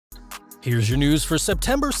Here's your news for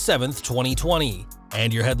September 7th, 2020.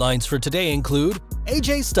 And your headlines for today include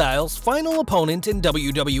AJ Styles' final opponent in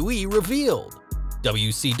WWE revealed.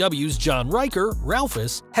 WCW's John Riker,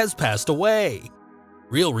 Ralphus, has passed away.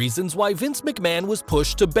 Real reasons why Vince McMahon was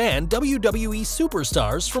pushed to ban WWE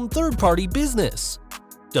superstars from third-party business.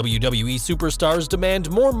 WWE superstars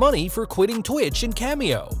demand more money for quitting Twitch and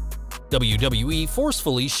Cameo. WWE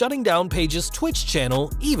forcefully shutting down Paige's Twitch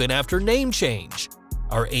channel even after name change.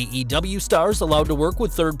 Are AEW stars allowed to work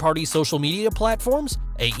with third-party social media platforms?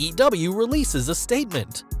 AEW releases a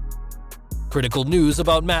statement. Critical news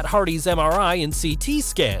about Matt Hardy's MRI and CT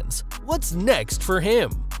scans. What's next for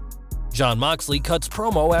him? Jon Moxley cuts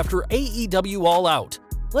promo after AEW All Out.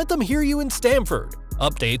 Let them hear you in Stamford.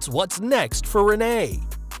 Updates what's next for Renee.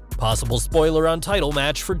 Possible spoiler on title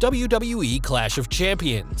match for WWE Clash of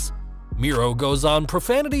Champions. Miro goes on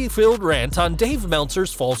profanity-filled rant on Dave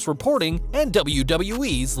Meltzer's false reporting and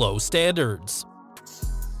WWE's low standards.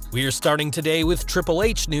 We're starting today with Triple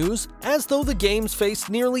H news. As though the game's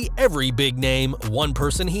faced nearly every big name, one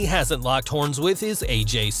person he hasn't locked horns with is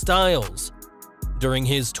AJ Styles. During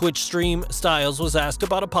his Twitch stream, Styles was asked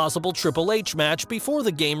about a possible Triple H match before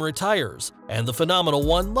the game retires, and the Phenomenal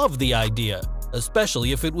One loved the idea,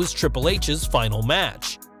 especially if it was Triple H's final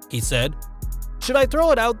match. He said, "Should I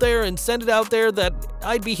throw it out there and send it out there that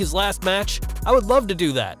I'd be his last match? I would love to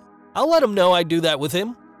do that. I'll let him know I'd do that with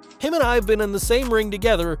him. Him and I have been in the same ring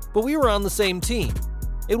together, but we were on the same team.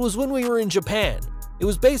 It was when we were in Japan. It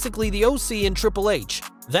was basically the OC and Triple H.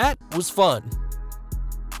 That was fun."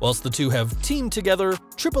 Whilst the two have teamed together,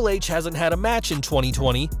 Triple H hasn't had a match in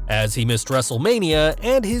 2020, as he missed WrestleMania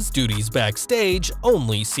and his duties backstage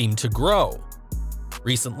only seem to grow.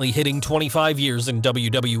 Recently hitting 25 years in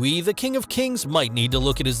WWE, the King of Kings might need to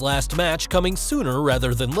look at his last match coming sooner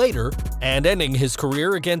rather than later, and ending his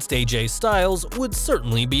career against AJ Styles would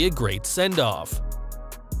certainly be a great send-off.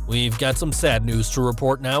 We've got some sad news to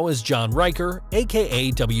report now as John Riker,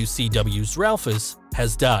 aka WCW's Ralphus,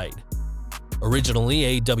 has died. Originally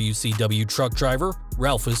a WCW truck driver,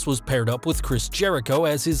 Ralphus was paired up with Chris Jericho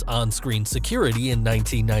as his on-screen security in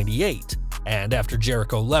 1998. And after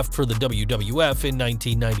Jericho left for the WWF in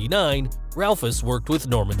 1999, Ralphus worked with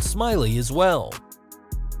Norman Smiley as well.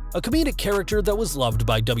 A comedic character that was loved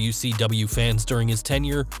by WCW fans during his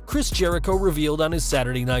tenure, Chris Jericho revealed on his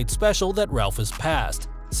Saturday Night Special that Ralphus passed,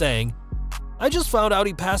 saying, "I just found out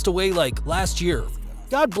he passed away like last year.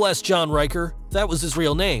 God bless John Riker, that was his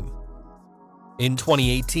real name." In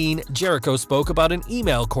 2018, Jericho spoke about an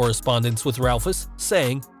email correspondence with Ralphus,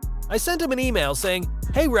 saying, "I sent him an email saying,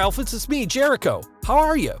 'Hey Ralphus, it's me, Jericho. How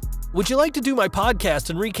are you? Would you like to do my podcast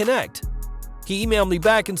and reconnect?' He emailed me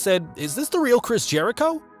back and said, 'Is this the real Chris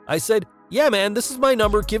Jericho?' I said, 'Yeah man, this is my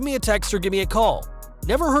number, give me a text or give me a call.'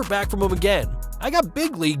 Never heard back from him again. I got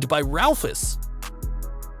big leagued by Ralphus."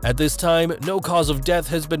 At this time, no cause of death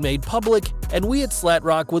has been made public, and we at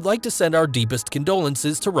Slatrock would like to send our deepest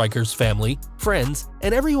condolences to Riker's family, friends,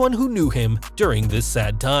 and everyone who knew him during this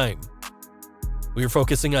sad time. We're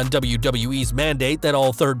focusing on WWE's mandate that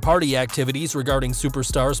all third-party activities regarding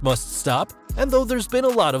superstars must stop, and though there's been a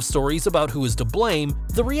lot of stories about who is to blame,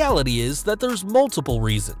 the reality is that there's multiple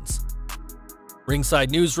reasons. Ringside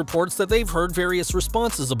News reports that they've heard various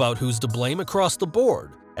responses about who's to blame across the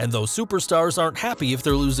board, and though superstars aren't happy if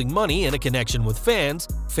they're losing money and a connection with fans,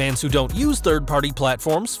 fans who don't use third-party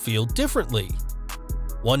platforms feel differently.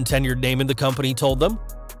 One tenured name in the company told them,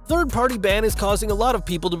 "Third-party ban is causing a lot of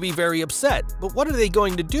people to be very upset, but what are they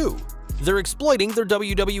going to do? They're exploiting their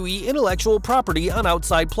WWE intellectual property on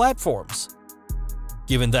outside platforms."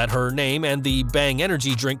 Given that her name and the Bang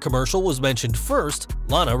energy drink commercial was mentioned first,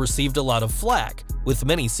 Lana received a lot of flack, with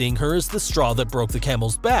many seeing her as the straw that broke the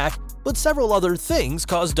camel's back, but several other things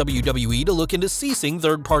caused WWE to look into ceasing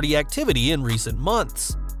third-party activity in recent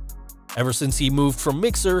months. Ever since he moved from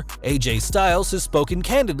Mixer, AJ Styles has spoken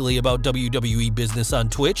candidly about WWE business on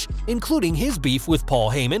Twitch, including his beef with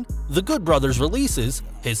Paul Heyman, the Good Brothers releases,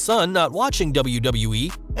 his son not watching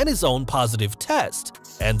WWE, and his own positive test.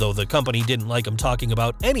 And though the company didn't like him talking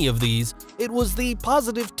about any of these, it was the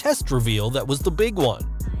positive test reveal that was the big one.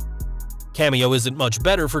 Cameo isn't much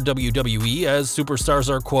better for WWE as superstars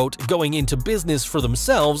are, quote, going into business for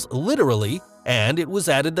themselves, literally, and it was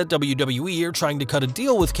added that WWE are trying to cut a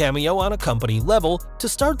deal with Cameo on a company level to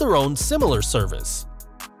start their own similar service.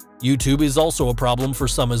 YouTube is also a problem for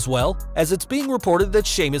some as well, as it's being reported that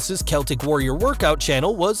Sheamus's Celtic Warrior workout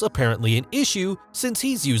channel was apparently an issue since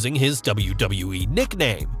he's using his WWE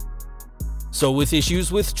nickname. So with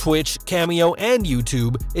issues with Twitch, Cameo, and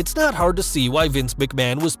YouTube, it's not hard to see why Vince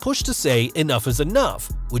McMahon was pushed to say enough is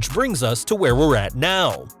enough, which brings us to where we're at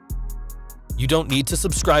now. You don't need to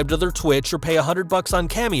subscribe to their Twitch or pay $100 on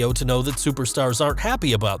Cameo to know that superstars aren't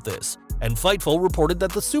happy about this, and Fightful reported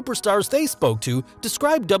that the superstars they spoke to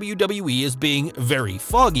described WWE as being very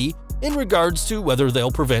foggy in regards to whether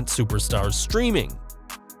they'll prevent superstars streaming.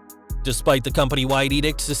 Despite the company-wide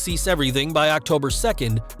edict to cease everything by October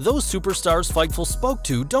 2nd, those superstars Fightful spoke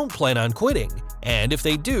to don't plan on quitting, and if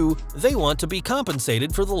they do, they want to be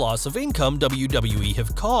compensated for the loss of income WWE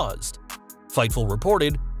have caused. Fightful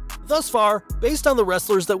reported, "Thus far, based on the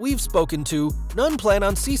wrestlers that we've spoken to, none plan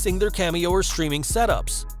on ceasing their Cameo or streaming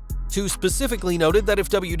setups. Two specifically noted that if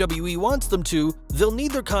WWE wants them to, they'll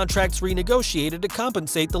need their contracts renegotiated to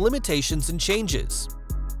compensate the limitations and changes."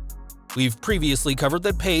 We've previously covered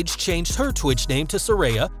that Paige changed her Twitch name to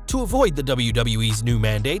Saraya to avoid the WWE's new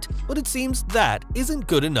mandate, but it seems that isn't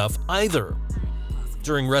good enough either.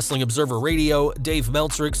 During Wrestling Observer Radio, Dave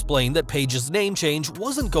Meltzer explained that Paige's name change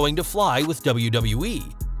wasn't going to fly with WWE.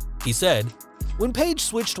 He said, "When Paige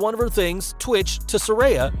switched one of her things, Twitch, to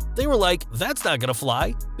Saraya, they were like, that's not gonna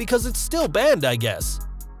fly, because it's still banned, I guess.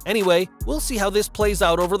 Anyway, we'll see how this plays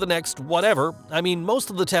out over the next whatever. I mean, most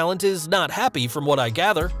of the talent is not happy from what I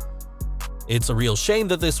gather." It's a real shame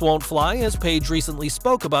that this won't fly, as Paige recently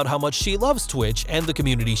spoke about how much she loves Twitch and the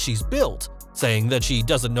community she's built, saying that she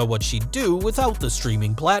doesn't know what she'd do without the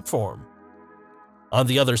streaming platform. On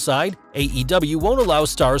the other side, AEW won't allow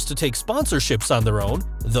stars to take sponsorships on their own,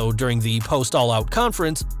 though during the post-All Out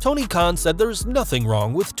conference, Tony Khan said there's nothing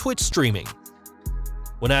wrong with Twitch streaming.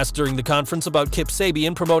 When asked during the conference about Kip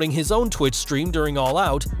Sabian promoting his own Twitch stream during All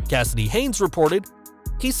Out, Cassidy Haynes reported,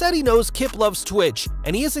 "He said he knows Kip loves Twitch,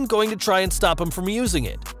 and he isn't going to try and stop him from using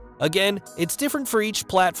it. Again, it's different for each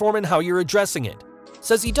platform and how you're addressing it.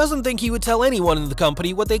 Says he doesn't think he would tell anyone in the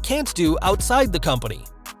company what they can't do outside the company."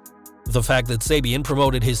 The fact that Sabian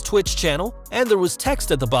promoted his Twitch channel, and there was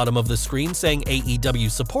text at the bottom of the screen saying AEW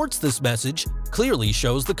supports this message, clearly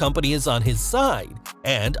shows the company is on his side,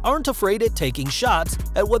 and aren't afraid at taking shots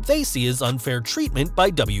at what they see as unfair treatment by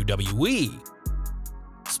WWE.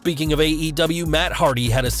 Speaking of AEW, Matt Hardy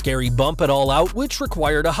had a scary bump at All Out which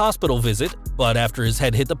required a hospital visit, but after his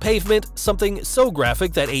head hit the pavement, something so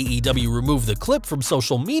graphic that AEW removed the clip from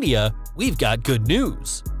social media, we've got good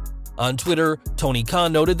news. On Twitter, Tony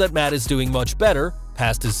Khan noted that Matt is doing much better,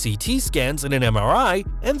 passed his CT scans and an MRI,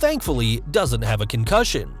 and thankfully doesn't have a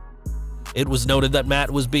concussion. It was noted that Matt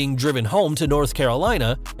was being driven home to North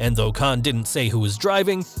Carolina, and though Khan didn't say who was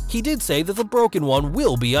driving, he did say that the broken one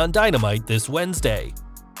will be on Dynamite this Wednesday.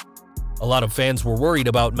 A lot of fans were worried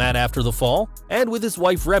about Matt after the fall, and with his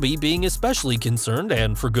wife Rebby being especially concerned,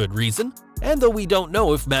 and for good reason. And though we don't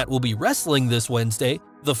know if Matt will be wrestling this Wednesday,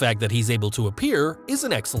 the fact that he's able to appear is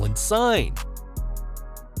an excellent sign.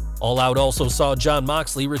 All Out also saw Jon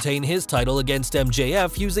Moxley retain his title against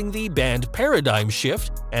MJF using the banned Paradigm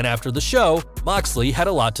Shift, and after the show, Moxley had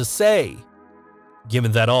a lot to say.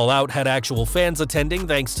 Given that All Out had actual fans attending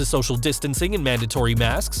thanks to social distancing and mandatory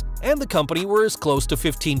masks, and the company were as close to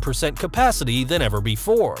 15% capacity than ever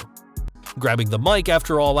before. Grabbing the mic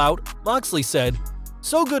after All Out, Moxley said,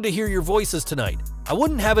 "So good to hear your voices tonight. I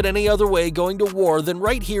wouldn't have it any other way going to war than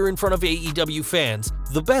right here in front of AEW fans,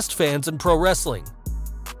 the best fans in pro wrestling."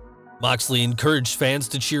 Moxley encouraged fans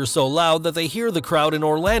to cheer so loud that they hear the crowd in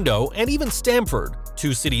Orlando and even Stamford,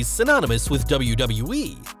 two cities synonymous with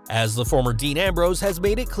WWE, as the former Dean Ambrose has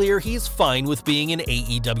made it clear he's fine with being in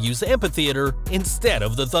AEW's amphitheater instead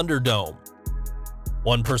of the Thunderdome.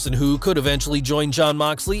 One person who could eventually join Jon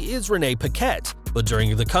Moxley is Renee Paquette, but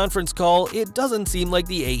during the conference call, it doesn't seem like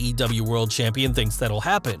the AEW World Champion thinks that'll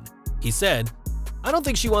happen. He said, "I don't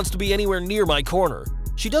think she wants to be anywhere near my corner.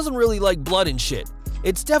 She doesn't really like blood and shit.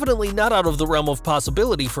 It's definitely not out of the realm of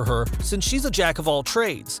possibility for her, since she's a jack of all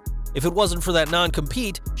trades. If it wasn't for that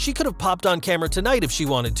non-compete, she could have popped on camera tonight if she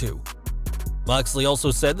wanted to." Moxley also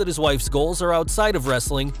said that his wife's goals are outside of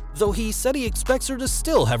wrestling, though he said he expects her to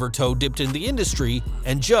still have her toe dipped in the industry,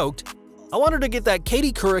 and joked, "I want her to get that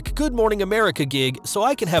Katie Couric Good Morning America gig so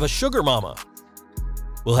I can have a sugar mama."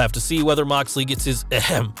 We'll have to see whether Moxley gets his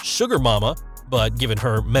sugar mama, but given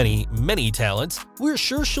her many talents, we're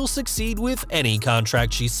sure she'll succeed with any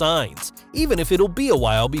contract she signs, even if it'll be a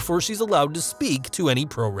while before she's allowed to speak to any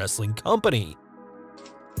pro wrestling company.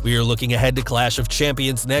 We are looking ahead to Clash of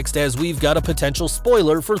Champions next, as we've got a potential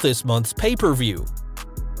spoiler for this month's pay-per-view.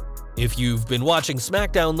 If you've been watching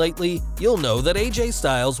SmackDown lately, you'll know that AJ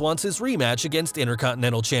Styles wants his rematch against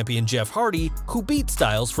Intercontinental Champion Jeff Hardy, who beat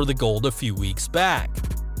Styles for the gold a few weeks back.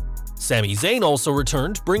 Sami Zayn also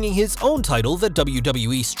returned, bringing his own title that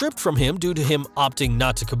WWE stripped from him due to him opting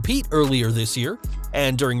not to compete earlier this year,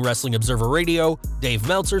 and during Wrestling Observer Radio, Dave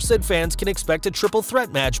Meltzer said fans can expect a triple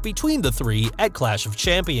threat match between the three at Clash of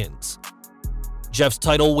Champions. Jeff's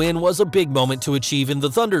title win was a big moment to achieve in the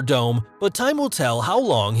Thunderdome, but time will tell how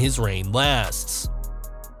long his reign lasts.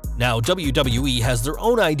 Now, WWE has their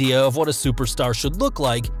own idea of what a superstar should look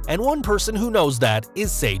like, and one person who knows that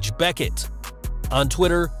is Sage Beckett. On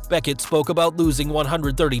Twitter, Beckett spoke about losing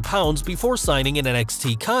 130 pounds before signing an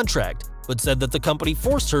NXT contract, but said that the company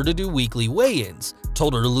forced her to do weekly weigh-ins,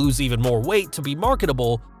 told her to lose even more weight to be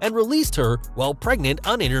marketable, and released her while pregnant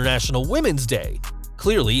on International Women's Day.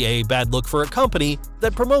 Clearly a bad look for a company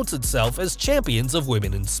that promotes itself as champions of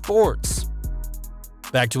women in sports.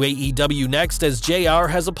 Back to AEW next, as JR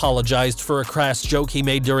has apologized for a crass joke he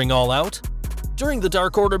made during All Out. During the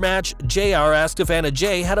Dark Order match, JR asked if Anna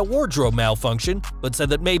Jay had a wardrobe malfunction, but said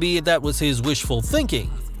that maybe that was his wishful thinking,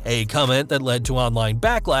 a comment that led to online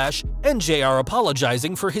backlash and JR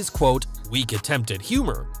apologizing for his quote, weak attempt at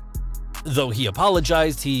humor. Though he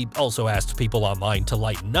apologized, he also asked people online to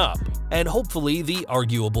lighten up, and hopefully the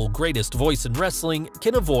arguable greatest voice in wrestling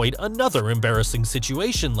can avoid another embarrassing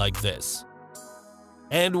situation like this.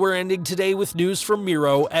 And we're ending today with news from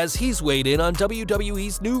Miro as he's weighed in on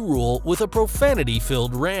WWE's new rule with a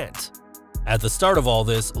profanity-filled rant. At the start of all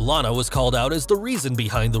this, Lana was called out as the reason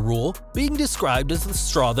behind the rule, being described as the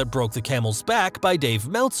straw that broke the camel's back by Dave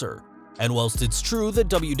Meltzer. And whilst it's true that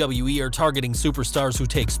WWE are targeting superstars who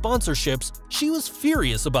take sponsorships, she was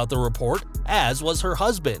furious about the report, as was her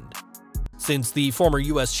husband. Since the former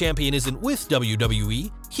US champion isn't with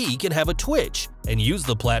WWE, he can have a Twitch and use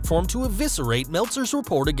the platform to eviscerate Meltzer's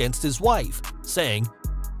report against his wife, saying,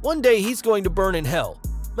 "One day he's going to burn in hell.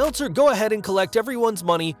 Meltzer, go ahead and collect everyone's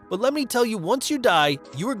money, but let me tell you, once you die,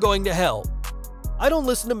 you are going to hell. I don't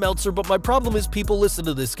listen to Meltzer, but my problem is people listen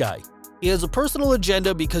to this guy. He has a personal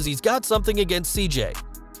agenda because he's got something against CJ.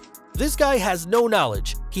 This guy has no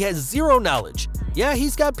knowledge. He has zero knowledge. Yeah,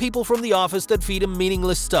 he's got people from the office that feed him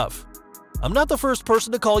meaningless stuff. I'm not the first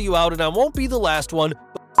person to call you out, and I won't be the last one,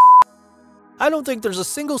 but I don't think there's a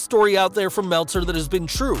single story out there from Meltzer that has been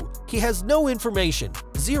true. He has no information.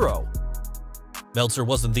 Zero." Meltzer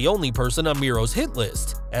wasn't the only person on Miro's hit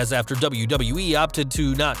list, as after WWE opted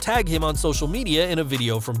to not tag him on social media in a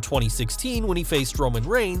video from 2016 when he faced Roman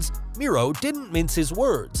Reigns, Miro didn't mince his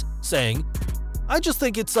words, saying, "I just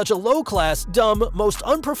think it's such a low-class, dumb, most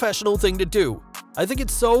unprofessional thing to do. I think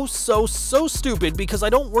it's so stupid because I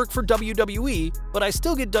don't work for WWE, but I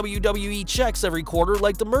still get WWE checks every quarter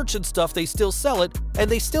like the merch and stuff, they still sell it,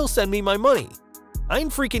 and they still send me my money. I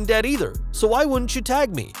ain't freaking dead either, so why wouldn't you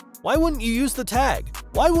tag me? Why wouldn't you use the tag?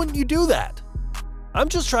 Why wouldn't you do that? I'm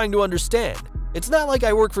just trying to understand. It's not like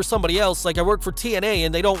I work for somebody else, like I work for TNA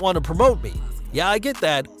and they don't want to promote me. Yeah, I get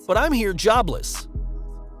that, but I'm here jobless."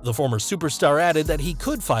 The former superstar added that he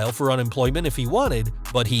could file for unemployment if he wanted,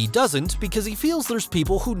 but he doesn't because he feels there's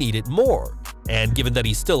people who need it more. And given that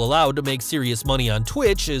he's still allowed to make serious money on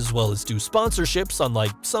Twitch as well as do sponsorships,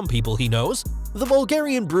 unlike some people he knows, the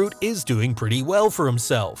Bulgarian brute is doing pretty well for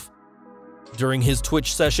himself. During his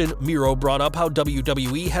Twitch session, Miro brought up how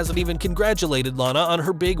WWE hasn't even congratulated Lana on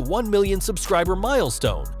her big 1 million subscriber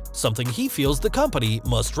milestone, something he feels the company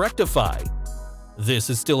must rectify. This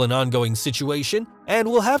is still an ongoing situation,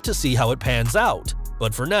 and we'll have to see how it pans out.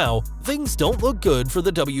 But for now, things don't look good for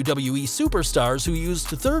the WWE superstars who used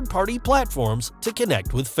third-party platforms to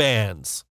connect with fans.